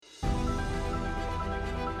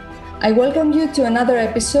I welcome you to another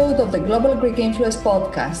episode of the Global Greek Influence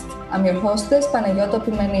podcast. I'm your hostess, Panagiotou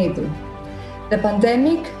Pimenidou. The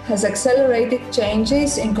pandemic has accelerated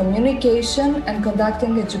changes in communication and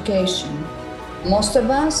conducting education. Most of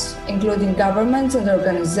us, including governments and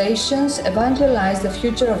organizations, evangelize the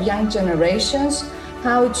future of young generations,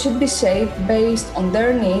 how it should be shaped based on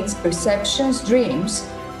their needs, perceptions, dreams,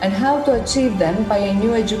 and how to achieve them by a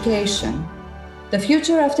new education. The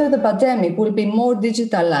future after the pandemic will be more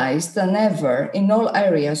digitalized than ever in all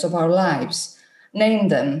areas of our lives. Name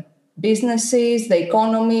them: businesses, the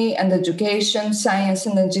economy, and education, science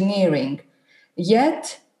and engineering.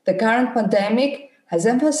 Yet, the current pandemic has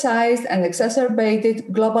emphasized and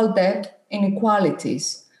exacerbated global debt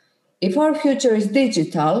inequalities. If our future is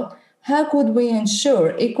digital, how could we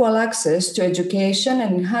ensure equal access to education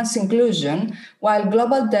and enhance inclusion while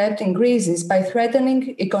global debt increases by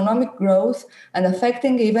threatening economic growth and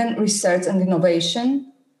affecting even research and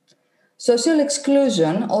innovation? Social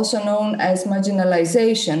exclusion, also known as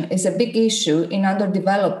marginalization, is a big issue in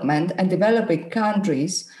underdevelopment and developing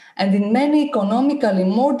countries, and in many economically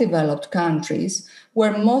more developed countries,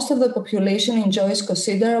 where most of the population enjoys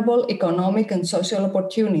considerable economic and social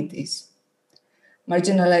opportunities.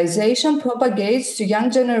 Marginalization propagates to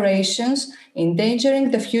young generations,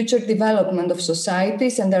 endangering the future development of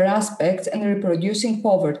societies and their aspects and reproducing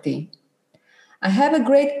poverty. I have a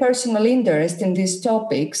great personal interest in these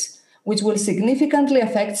topics, which will significantly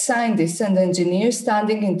affect scientists and engineers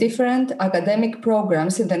studying in different academic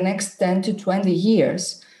programs in the next 10 to 20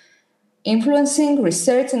 years, influencing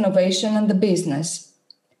research, innovation, and the business.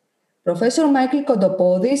 Professor Michael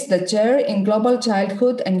Kotopoulos, the Chair in Global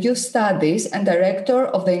Childhood and Youth Studies and Director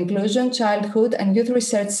of the Inclusion, Childhood and Youth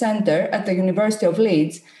Research Center at the University of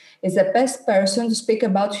Leeds, is the best person to speak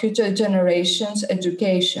about future generations'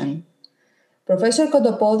 education. Professor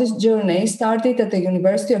Kotopoulos' journey started at the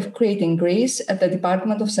University of Crete in Greece at the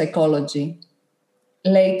Department of Psychology.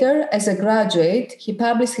 Later, as a graduate, he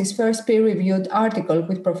published his first peer-reviewed article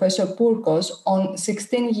with Professor Pourkos on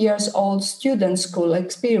 16-year-old student school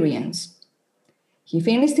experience. He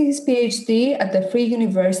finished his PhD at the Free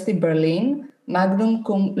University Berlin, magna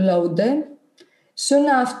cum laude. Soon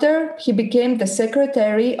after, he became the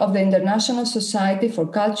secretary of the International Society for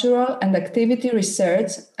Cultural and Activity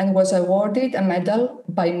Research and was awarded a medal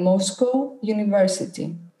by Moscow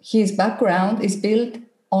University. His background is built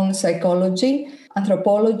on psychology,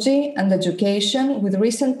 anthropology, and education, with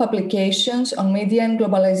recent publications on media and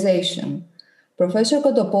globalization. Professor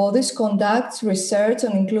Kotopoulos conducts research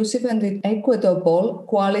on inclusive and equitable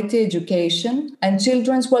quality education and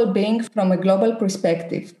children's well-being from a global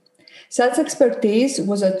perspective. Such expertise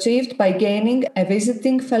was achieved by gaining a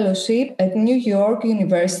visiting fellowship at New York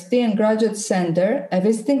University and Graduate Center, a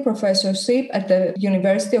visiting professorship at the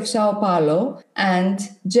University of Sao Paulo, and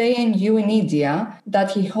JNU in India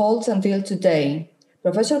that he holds until today.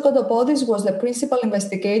 Professor Kotopoulos was the principal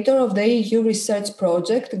investigator of the EU research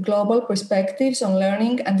project Global Perspectives on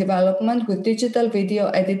Learning and Development with Digital Video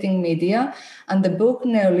Editing Media and the book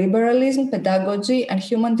Neoliberalism, Pedagogy and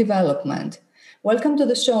Human Development. Welcome to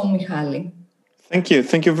the show, Michali. Thank you.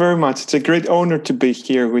 Thank you very much. It's a great honor to be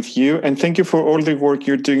here with you. And thank you for all the work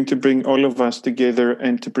you're doing to bring all of us together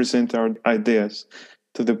and to present our ideas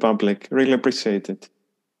to the public. Really appreciate it.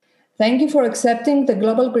 Thank you for accepting the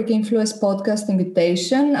Global Greek Influence podcast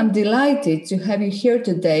invitation. I'm delighted to have you here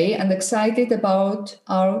today and excited about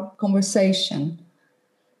our conversation.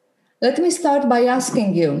 Let me start by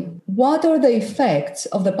asking you, what are the effects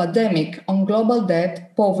of the pandemic on global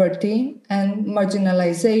debt, poverty, and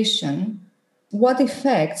marginalization? What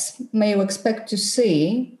effects may you expect to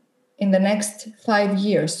see in the next 5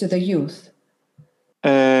 years to the youth?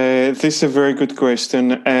 This is a very good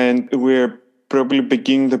question, and we're probably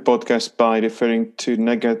begin the podcast by referring to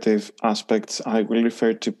negative aspects. I will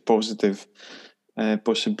refer to positive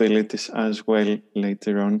possibilities as well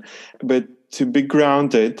later on. But to be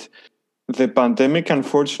grounded, the pandemic,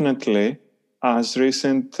 unfortunately, as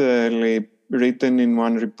recently written in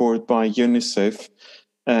one report by UNICEF,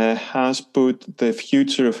 has put the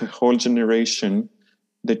future of a whole generation,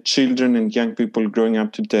 the children and young people growing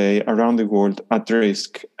up today around the world, at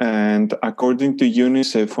risk. And according to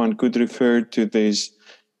UNICEF, one could refer to these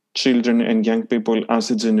children and young people as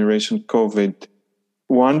a generation COVID.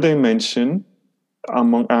 One dimension,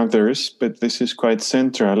 among others, but this is quite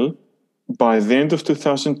central, by the end of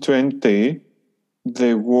 2020,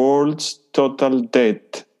 the world's total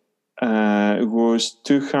debt was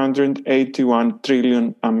 281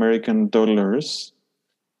 trillion American dollars,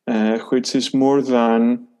 which is more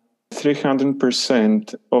than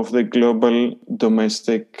 300% of the global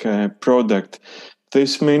domestic product.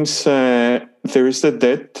 This means there is the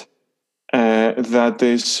debt, that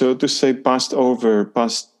is, so to say, passed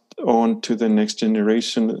on to the next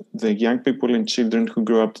generation. The young people and children who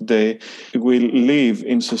grow up today will live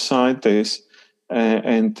in societies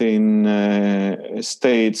and in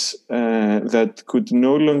states that could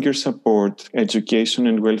no longer support education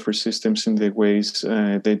and welfare systems in the ways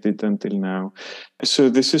they did until now. So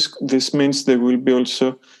this means there will be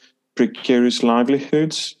also precarious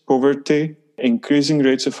livelihoods, poverty, increasing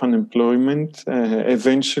rates of unemployment,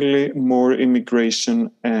 eventually more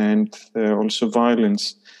immigration, and also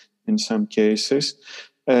violence in some cases.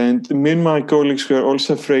 And me and my colleagues were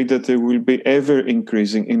also afraid that there will be ever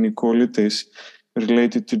increasing inequalities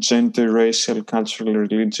related to gender, racial, cultural,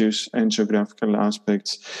 religious, and geographical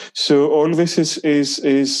aspects. So all this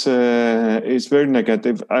is very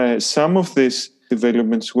negative. Some of these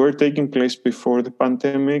developments were taking place before the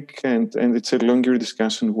pandemic, and it's a longer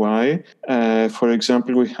discussion why. For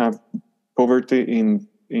example, we have poverty in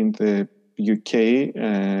the UK,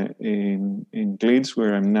 in Leeds,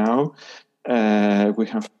 where I'm now. We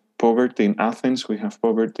have poverty in Athens, we have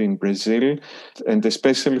poverty in Brazil, and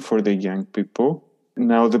especially for the young people.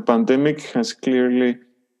 Now, the pandemic has clearly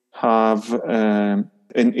have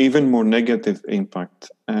an even more negative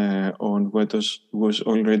impact on what was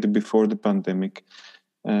already before the pandemic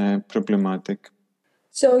problematic.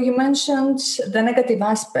 So you mentioned the negative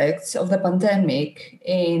aspects of the pandemic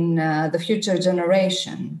in the future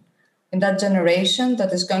generation. In that generation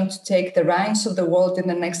that is going to take the reins of the world in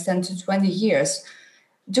the next 10 to 20 years.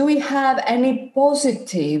 Do we have any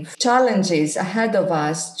positive challenges ahead of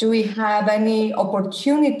us? Do we have any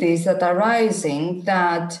opportunities that are rising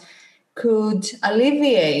that could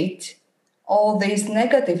alleviate all these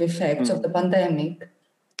negative effects of the pandemic?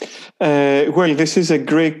 Well, this is a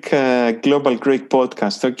global Greek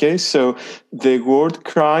podcast, okay? So the word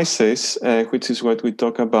crisis, which is what we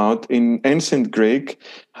talk about in ancient Greek,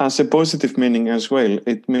 has a positive meaning as well.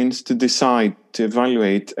 It means to decide, to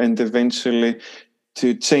evaluate, and eventually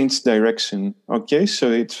to change direction, okay? So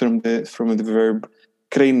it's from the verb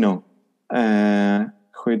krino,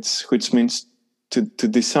 which means to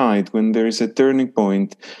decide when there is a turning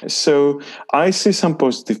point. So I see some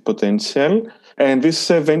positive potential. And this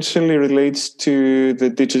eventually relates to the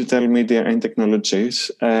digital media and technologies.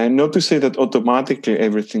 Not to say that automatically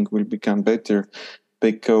everything will become better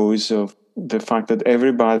because of the fact that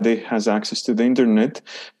everybody has access to the internet,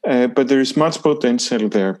 but there is much potential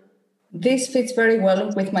there. This fits very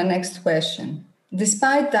well with my next question.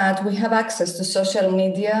 Despite that, we have access to social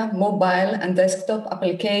media, mobile and desktop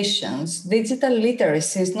applications. Digital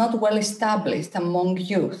literacy is not well established among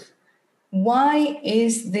youth. Why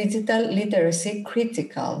is digital literacy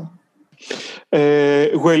critical?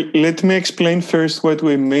 Well, let me explain first what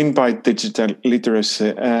we mean by digital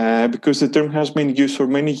literacy, because the term has been used for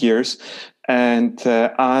many years. And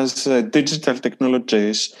as digital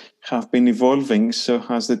technologies have been evolving, so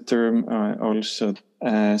has the term also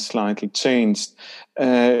slightly changed.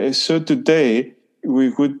 So today,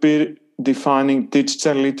 we would be defining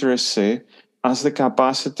digital literacy as the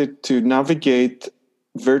capacity to navigate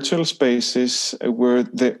virtual spaces where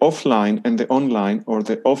the offline and the online, or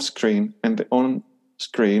the off-screen and the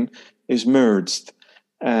on-screen, is merged.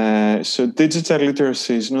 So digital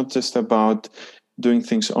literacy is not just about doing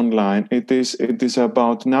things online. It is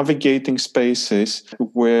about navigating spaces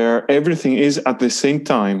where everything is at the same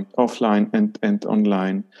time, offline and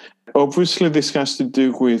online. Obviously, this has to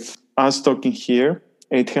do with us talking here.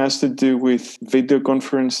 It has to do with video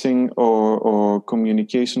conferencing or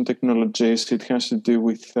communication technologies. It has to do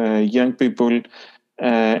with young people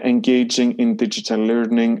engaging in digital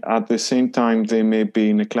learning. At the same time, they may be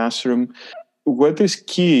in a classroom. What is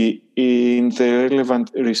key in the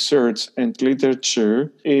relevant research and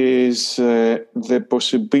literature is the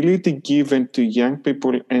possibility given to young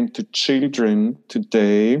people and to children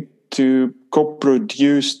today to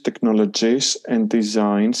co-produce technologies and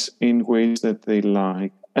designs in ways that they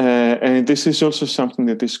like. And this is also something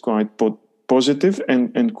that is quite positive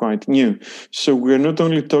and quite new. So we're not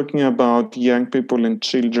only talking about young people and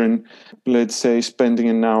children, let's say, spending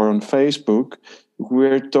an hour on Facebook.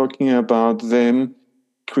 We're talking about them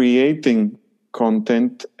creating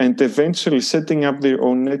content and eventually setting up their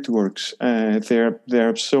own networks. There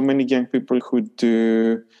are so many young people who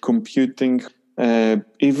do computing,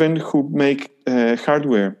 even who make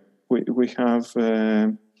hardware. We have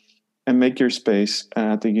a makerspace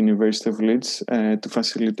at the University of Leeds to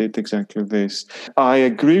facilitate exactly this. I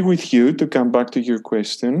agree with you, to come back to your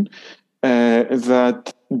question,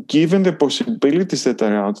 that given the possibilities that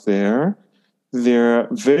are out there are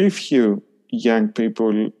very few young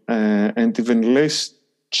people and even less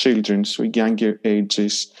children, so younger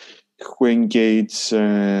ages, who engage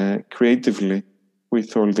creatively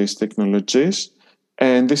with all these technologies.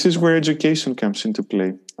 And this is where education comes into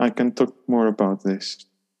play. I can talk more about this.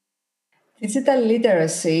 Digital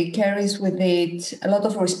literacy carries with it a lot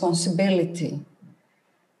of responsibility.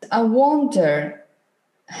 I wonder,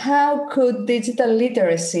 how could digital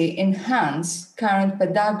literacy enhance current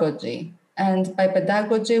pedagogy? And by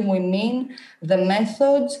pedagogy, we mean the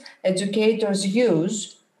methods educators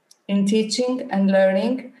use in teaching and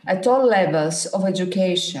learning at all levels of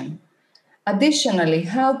education. Additionally,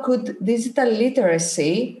 how could digital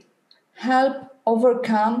literacy help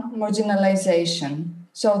overcome marginalization?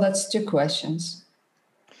 So that's two questions.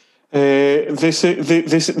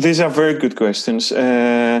 These are very good questions.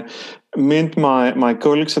 Me and my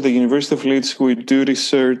colleagues at the University of Leeds, we do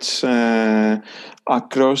research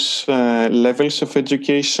across levels of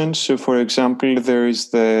education. So, for example, there is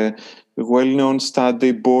the well-known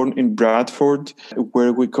study Born in Bradford,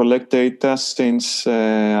 where we collect data since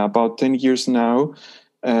about 10 years now,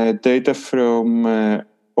 data from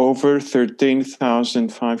over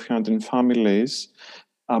 13,500 families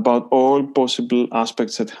about all possible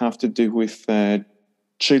aspects that have to do with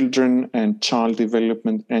children and child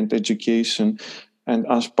development and education. And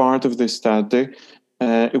as part of this study,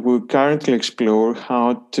 we currently explore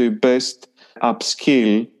how to best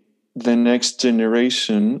upskill the next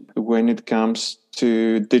generation when it comes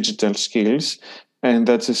to digital skills. And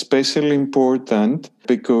that's especially important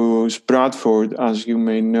because Bradford, as you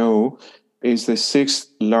may know, is the sixth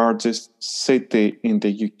largest city in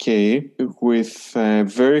the UK with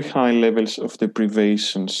very high levels of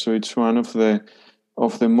deprivation. So it's one of the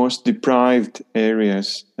most deprived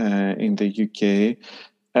areas in the UK.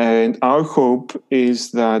 And our hope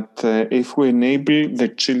is that if we enable the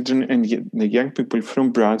children and the young people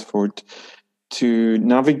from Bradford to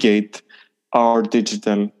navigate our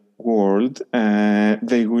digital world,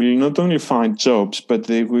 they will not only find jobs, but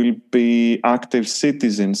they will be active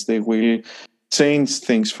citizens. They will change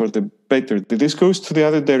things for the better. This goes to the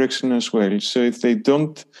other direction as well. So if they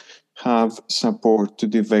don't have support to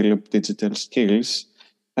develop digital skills,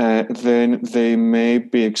 then they may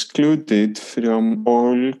be excluded from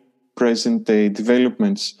all present-day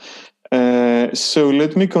developments. So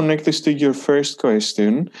let me connect this to your first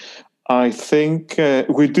question. I think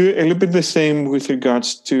we do a little bit the same with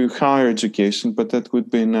regards to higher education, but that would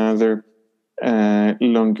be another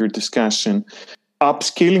longer discussion.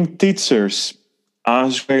 Upskilling teachers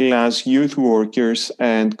as well as youth workers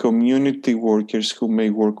and community workers who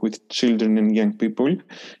may work with children and young people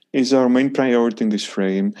is our main priority in this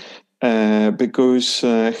frame. Because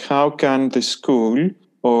how can the school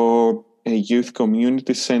or a youth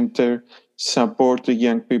community center support the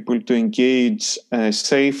young people to engage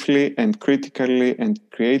safely and critically and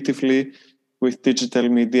creatively with digital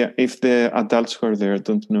media if the adults who are there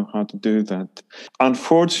don't know how to do that?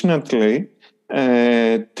 Unfortunately,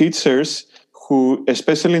 teachers who,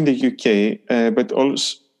 especially in the UK, but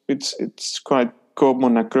also it's quite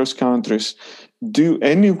common across countries, do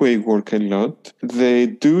anyway work a lot. They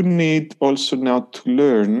do need also now to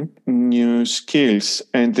learn new skills,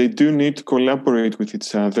 and they do need to collaborate with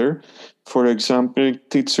each other. For example,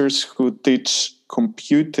 teachers who teach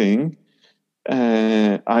computing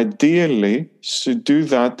ideally should do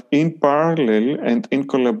that in parallel and in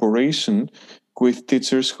collaboration with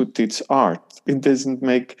teachers who teach art. It doesn't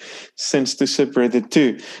make sense to separate the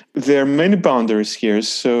two. There are many boundaries here.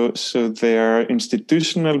 So there are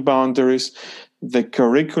institutional boundaries. The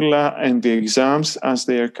curricula and the exams as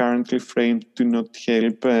they are currently framed do not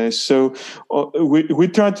help. So we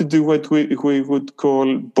try to do what we would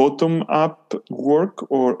call bottom-up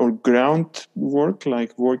work or ground work,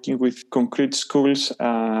 like working with concrete schools,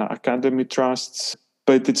 academy trusts.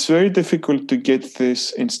 But it's very difficult to get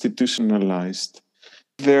this institutionalized.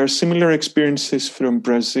 There are similar experiences from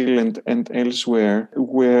Brazil and elsewhere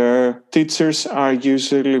where teachers are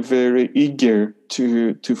usually very eager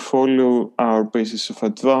to follow our basis of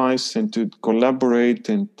advice and to collaborate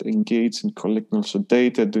and engage and collect also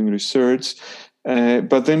data, doing research.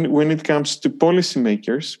 But then when it comes to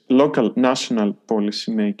policymakers, local, national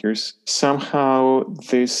policymakers, somehow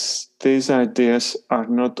these ideas are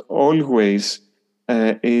not always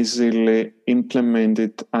easily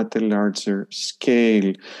implemented at a larger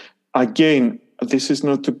scale. Again, this is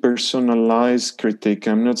not to personalize critique.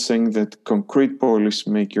 I'm not saying that concrete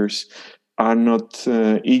policymakers are not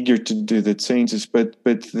eager to do the changes, but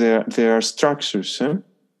there are structures,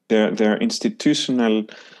 there are institutional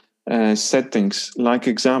settings like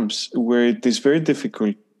exams where it is very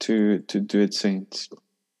difficult to do a change.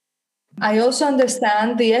 I also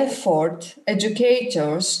understand the effort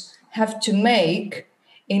educators have to make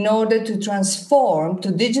in order to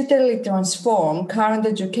digitally transform current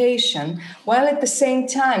education, while at the same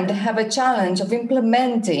time they have a challenge of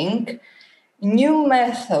implementing new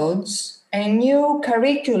methods and new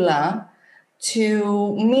curricula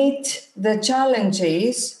to meet the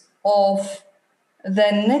challenges of the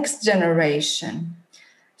next generation.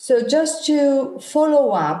 So just to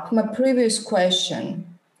follow up my previous question,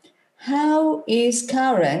 how is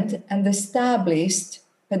current and established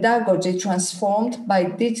pedagogy transformed by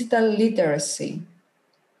digital literacy?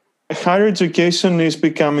 Higher education is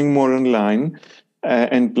becoming more online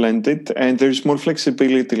and blended, and there's more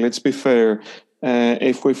flexibility. Let's be fair.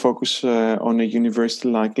 If we focus on a university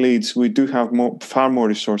like Leeds, we do have far more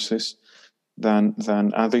resources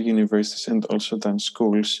than other universities, and also than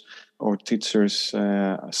schools or teachers,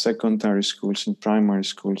 secondary schools and primary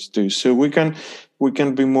schools do. So we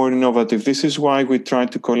can be more innovative. This is why we try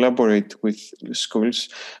to collaborate with schools.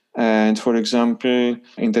 And for example,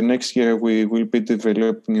 in the next year, we will be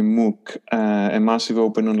developing a MOOC, a massive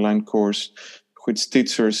open online course, which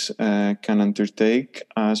teachers can undertake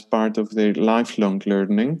as part of their lifelong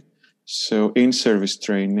learning. So in-service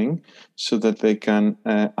training, so that they can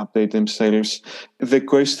update themselves. The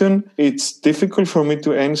question, it's difficult for me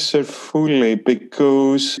to answer fully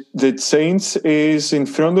because the change is in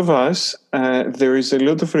front of us. There is a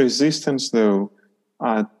lot of resistance, though,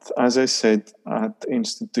 as I said, at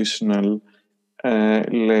institutional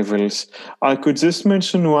levels. I could just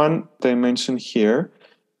mention one dimension here,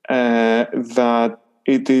 that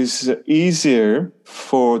it is easier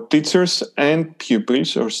for teachers and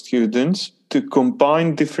pupils or students to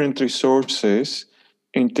combine different resources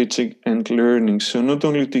in teaching and learning. So not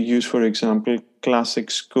only to use, for example, classic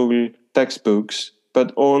school textbooks,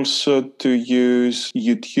 but also to use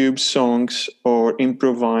YouTube songs or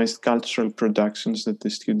improvised cultural productions that the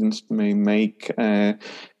students may make.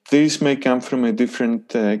 These may come from a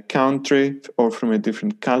different country or from a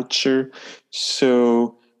different culture.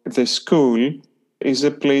 So the school is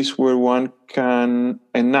a place where one can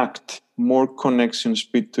enact more connections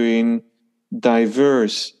between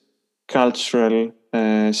diverse cultural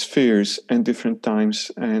spheres and different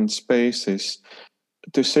times and spaces.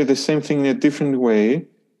 To say the same thing in a different way,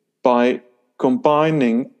 by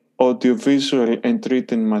combining audiovisual and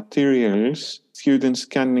written materials, students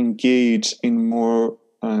can engage in more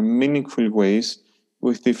meaningful ways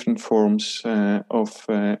with different forms of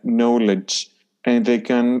knowledge, and they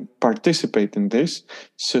can participate in this.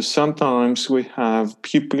 So sometimes we have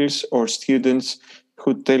pupils or students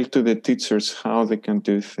who tell to the teachers how they can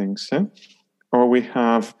do things. Or we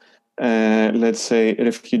have, let's say,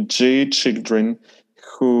 refugee children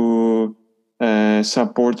who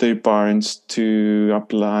support their parents to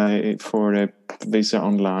apply for a visa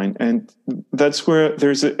online. And that's where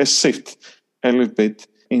there's a shift a little bit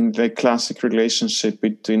in the classic relationship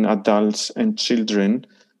between adults and children.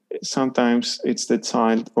 Sometimes it's the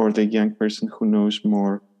child or the young person who knows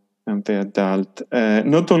more than the adult.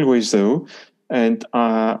 Not always, though. And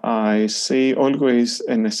I see always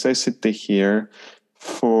a necessity here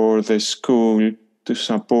for the school to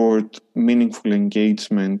support meaningful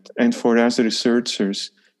engagement and for us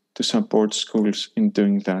researchers to support schools in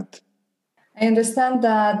doing that. I understand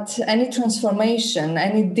that any transformation,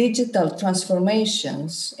 any digital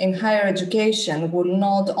transformations in higher education will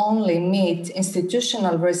not only meet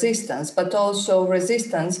institutional resistance, but also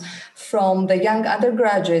resistance from the young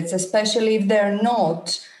undergraduates, especially if they're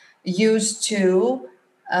not used to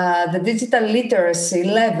the digital literacy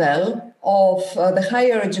level of the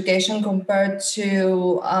higher education compared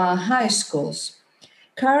to high schools.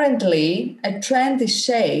 Currently, a trend is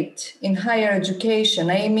shaped in higher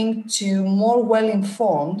education aiming to more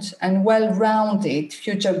well-informed and well-rounded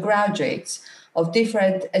future graduates of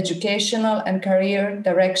different educational and career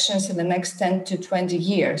directions in the next 10 to 20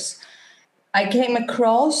 years. I came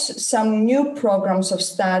across some new programs of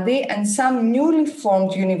study and some newly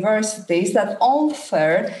formed universities that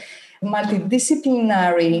offer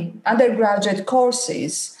multidisciplinary undergraduate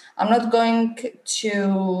courses. I'm not going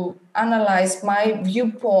to analyze my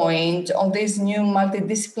viewpoint on these new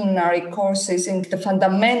multidisciplinary courses in the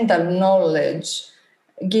fundamental knowledge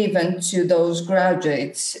given to those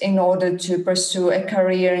graduates in order to pursue a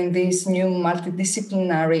career in this new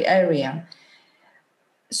multidisciplinary area.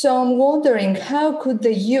 So I'm wondering, how could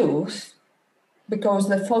the youth, because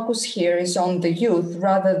the focus here is on the youth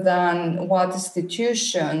rather than what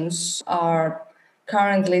institutions are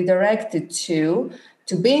currently directed to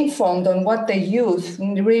be informed on what the youth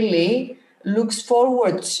really looks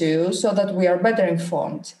forward to so that we are better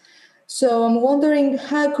informed. So I'm wondering,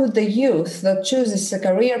 how could the youth that chooses a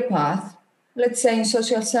career path, let's say in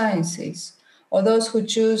social sciences, or those who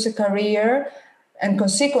choose a career and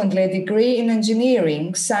consequently a degree in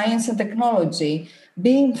engineering, science and technology,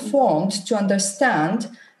 be informed to understand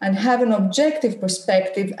and have an objective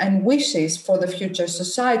perspective and wishes for the future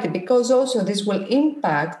society, because also this will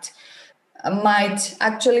impact, might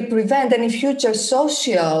actually prevent any future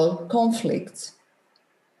social conflicts.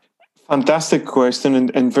 Fantastic question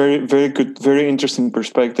and very, very good, very interesting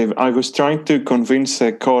perspective. I was trying to convince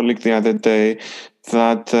a colleague the other day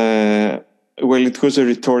that, well, it was a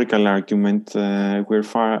rhetorical argument. We're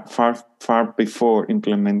far before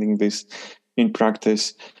implementing this in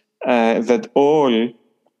practice, that all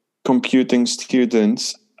computing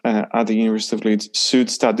students at the University of Leeds should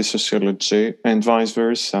study sociology, and vice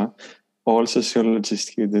versa. All sociology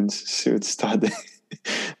students should study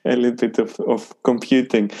a little bit of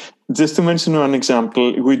computing. Just to mention one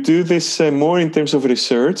example, we do this more in terms of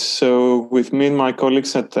research. So with me and my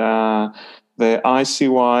colleagues at the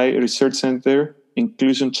ICY Research Center,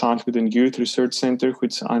 Inclusion, Childhood and Youth Research Center,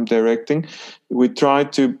 which I'm directing, we try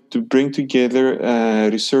to bring together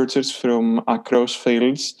researchers from across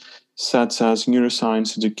fields such as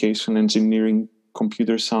neuroscience, education, engineering,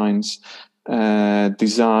 computer science,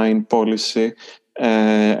 design, policy,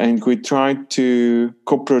 and we try to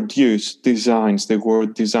co-produce designs. The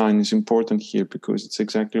word design is important here because it's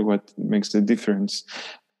exactly what makes the difference.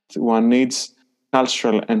 One needs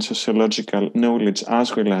cultural and sociological knowledge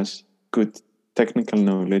as well as good technical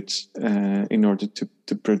knowledge in order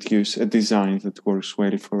to produce a design that works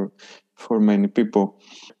well for many people.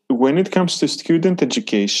 When it comes to student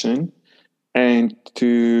education and to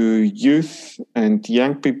youth and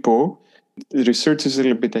young people, the research is a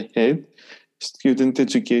little bit ahead. Student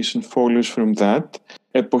education follows from that.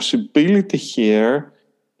 A possibility here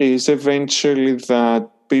is eventually that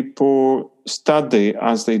people study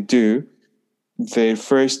as they do their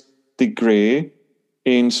first degree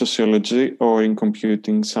in sociology or in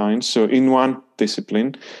computing science, so in one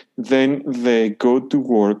discipline, then they go to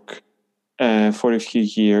work for a few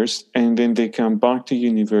years, and then they come back to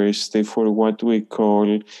university for what we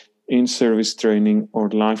call in-service training or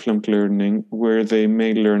lifelong learning, where they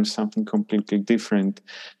may learn something completely different.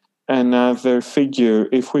 Another figure,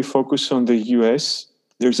 if we focus on the US,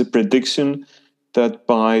 there's a prediction that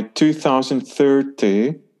by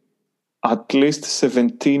 2030, at least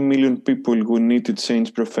 17 million people will need to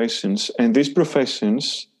change professions. And these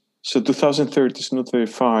professions, so 2030 is not very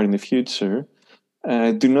far in the future,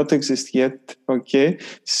 do not exist yet. Okay,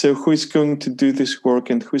 so who is going to do this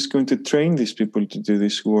work, and who is going to train these people to do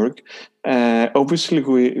this work? Obviously,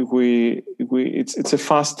 it's a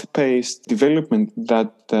fast-paced development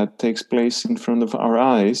that takes place in front of our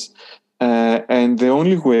eyes, and the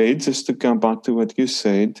only way, just to come back to what you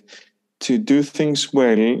said, to do things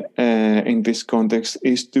well in this context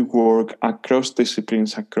is to work across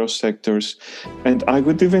disciplines, across sectors, and I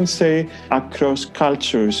would even say across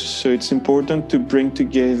cultures. So it's important to bring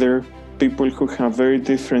together people who have very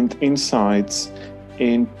different insights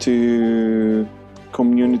into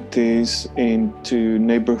communities, into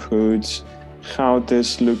neighborhoods. How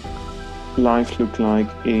does life look like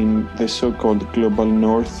in the so-called global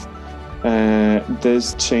north?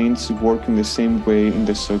 Does change work in the same way in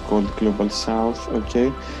the so-called global south?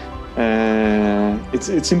 Okay,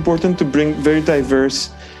 it's important to bring very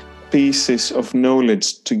diverse pieces of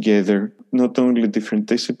knowledge together, not only different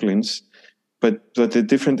disciplines, but the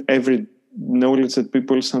different knowledge that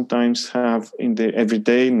people sometimes have in their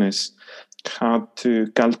everydayness, how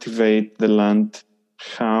to cultivate the land,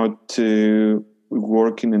 how to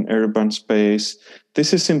work in an urban space.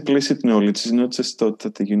 This is implicit knowledge. It's not just taught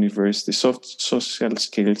at the university. Social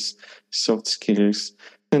skills, soft skills.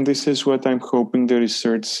 And this is what I'm hoping the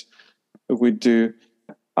research we do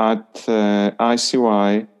at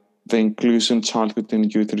ICY, the Inclusion, Childhood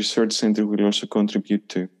and Youth Research Center, will also contribute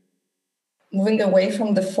to. Moving away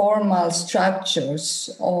from the formal structures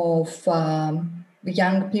of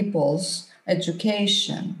young people's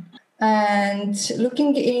education and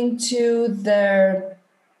looking into their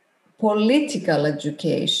political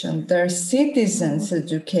education, their citizens'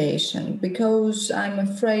 education, because I'm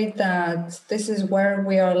afraid that this is where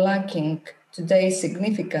we are lacking today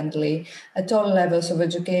significantly at all levels of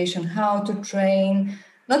education. How to train,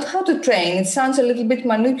 not how to train, it sounds a little bit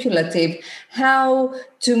manipulative, how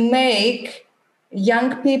to make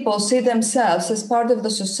young people see themselves as part of the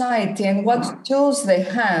society and what tools they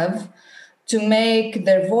have to make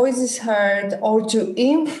their voices heard or to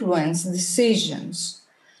influence decisions.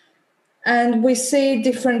 And we see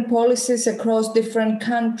different policies across different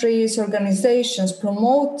countries, organizations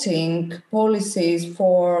promoting policies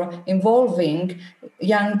for involving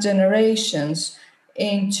young generations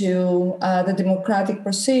into the democratic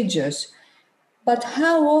procedures. But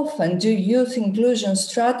how often do youth inclusion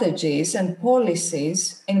strategies and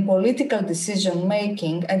policies in political decision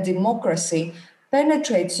making and democracy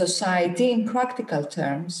penetrate society in practical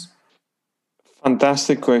terms?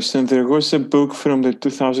 Fantastic question. There was a book from the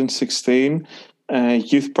 2016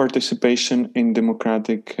 Youth Participation in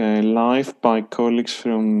Democratic Life by colleagues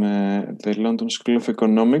from the London School of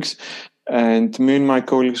Economics. And me and my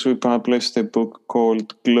colleagues, we published a book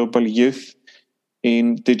called Global Youth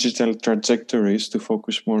in Digital Trajectories to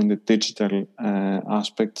focus more on the digital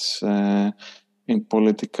aspects in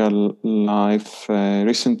political life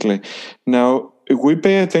recently. Now, we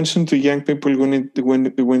pay attention to young people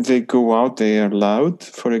when they go out, they are loud.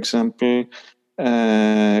 For example,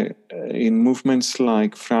 in movements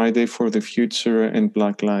like Friday for the Future and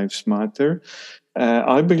Black Lives Matter,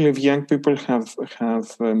 I believe young people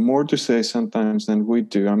have more to say sometimes than we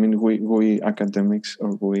do. I mean, we academics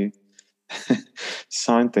or we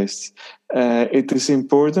scientists. It is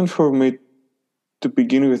important for me to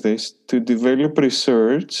begin with this to develop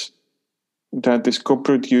research that is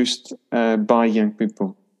co-produced by young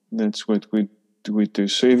people. That's what we do.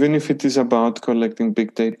 So even if it is about collecting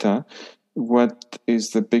big data, what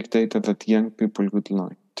is the big data that young people would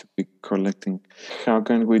like to be collecting? How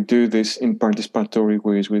can we do this in participatory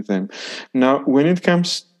ways with them? Now, when it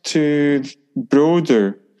comes to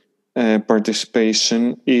broader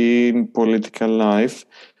participation in political life,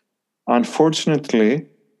 unfortunately,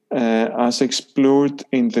 as explored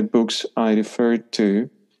in the books I referred to,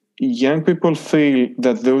 young people feel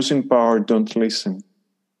that those in power don't listen.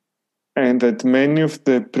 And that many of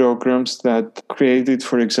the programs that created,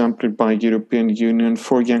 for example, by European Union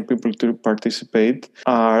for young people to participate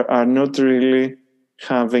are not really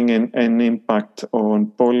having an impact on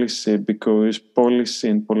policy, because policy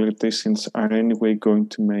and politicians are anyway going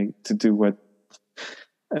to do what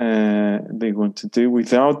they want to do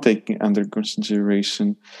without taking under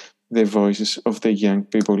consideration the voices of the young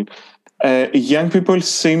people. Young people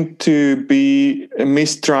seem to be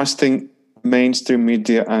mistrusting mainstream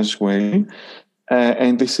media as well,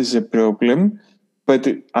 and this is a problem. But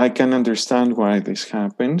I can understand why this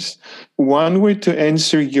happens. One way to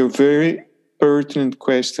answer your very pertinent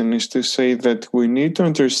question is to say that we need to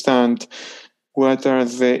understand what are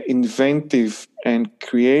the inventive and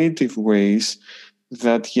creative ways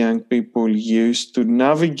that young people use to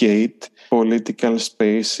navigate political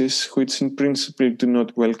spaces which in principle do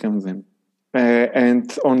not welcome them.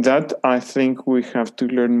 And on that, I think we have to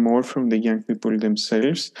learn more from the young people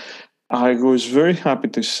themselves. I was very happy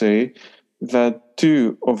to say that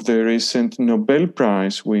two of the recent Nobel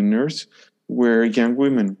Prize winners were young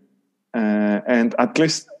women. And at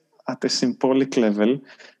least at a symbolic level,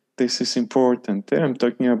 this is important. I'm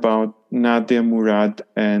talking about Nadia Murad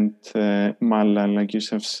and Malala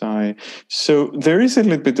Yousafzai. So there is a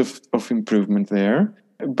little bit of improvement there,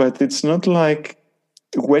 but it's not like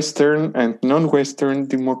Western and non-Western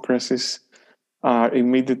democracies are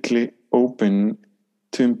immediately open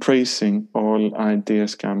to embracing all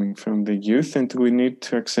ideas coming from the youth, and we need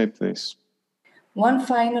to accept this. One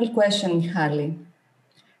final question, Mihaly.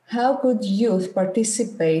 How could youth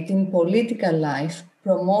participate in political life,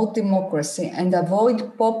 promote democracy, and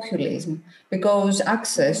avoid populism? Because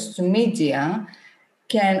access to media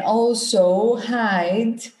can also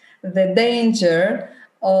hide the danger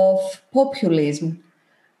of populism.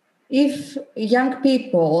 If young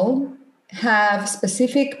people have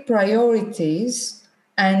specific priorities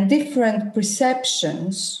and different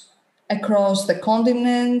perceptions across the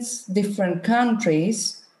continents, different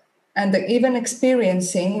countries, and even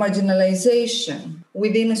experiencing marginalization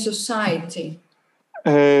within a society.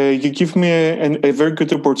 You give me a very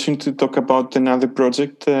good opportunity to talk about another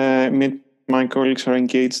project me and my colleagues are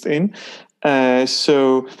engaged in.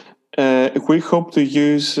 We hope to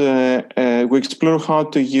use, we explore how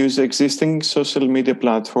to use existing social media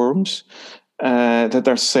platforms that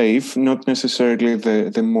are safe, not necessarily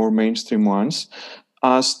the more mainstream ones,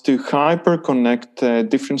 as to hyper connect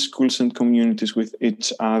different schools and communities with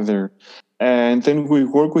each other. And then we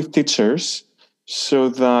work with teachers so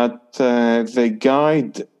that they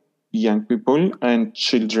guide young people and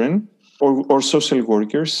children or social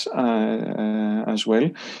workers as well,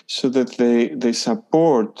 so that they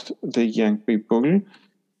support the young people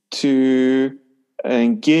to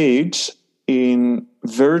engage in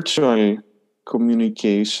virtual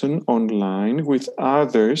communication online with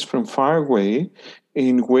others from far away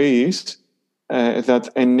in ways that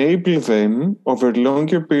enable them over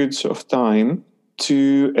longer periods of time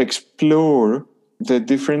to explore the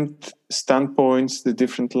different standpoints, the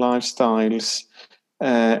different lifestyles,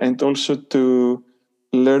 and also to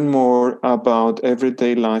learn more about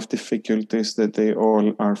everyday life difficulties that they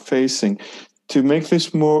all are facing. To make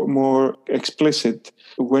this more explicit,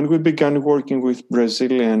 when we began working with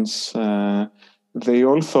Brazilians, they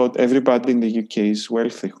all thought everybody in the UK is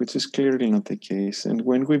wealthy, which is clearly not the case. And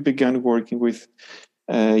when we began working with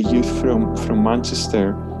youth from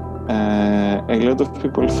Manchester, a lot of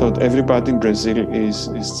people thought everybody in Brazil is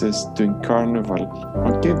just doing carnival.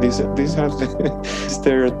 Okay, these are the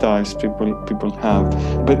stereotypes people have.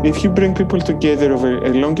 But if you bring people together over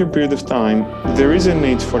a longer period of time, there is a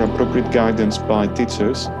need for appropriate guidance by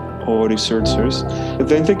teachers or researchers.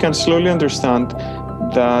 Then they can slowly understand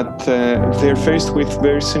that they're faced with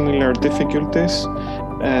very similar difficulties,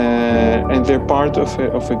 and they're part of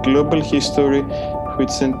a global history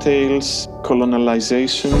which entails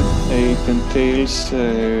colonialization, it entails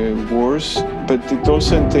wars, but it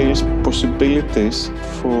also entails possibilities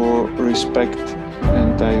for respect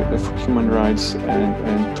and for human rights and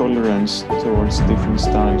tolerance towards different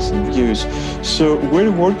styles and views. So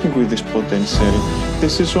we're working with this potential.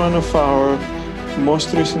 This is one of our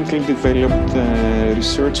most recently developed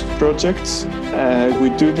research projects. We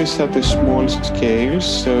do this at a small scale,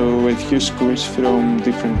 so a few schools from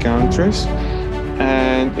different countries.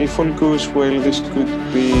 And if all goes well, this could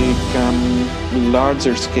become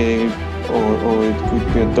larger scale, or it could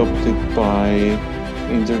be adopted by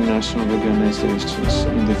international organizations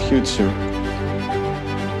in the future.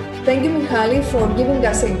 Thank you, Michalis, for giving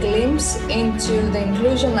us a glimpse into the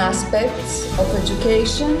inclusion aspects of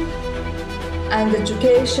education and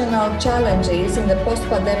educational challenges in the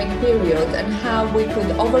post-pandemic period, and how we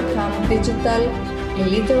could overcome digital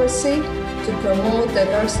illiteracy to promote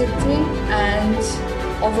diversity and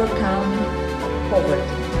overcome poverty.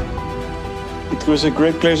 It was a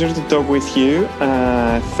great pleasure to talk with you.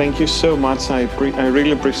 Thank you so much. I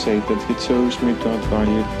really appreciate that you chose me to add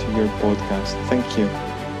value to your podcast. Thank you.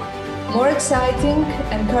 More exciting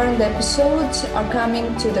and current episodes are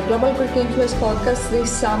coming to the Global Greek Influence podcast this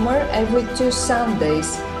summer, every 2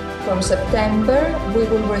 Sundays. From September, we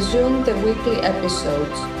will resume the weekly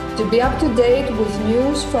episodes. To be up to date with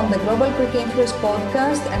news from the Global Greek Influence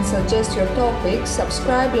podcast and suggest your topics,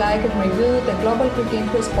 subscribe, like, and review the Global Greek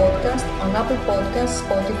Influence podcast on Apple Podcasts,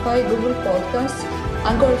 Spotify, Google Podcasts,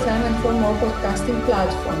 Anchor FM, and for more podcasting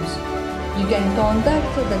platforms. You can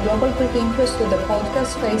contact the Global Greek Influence through the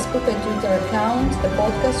podcast Facebook and Twitter accounts, the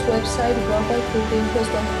podcast website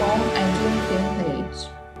globalgreekinfluence.com, and LinkedIn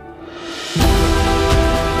page.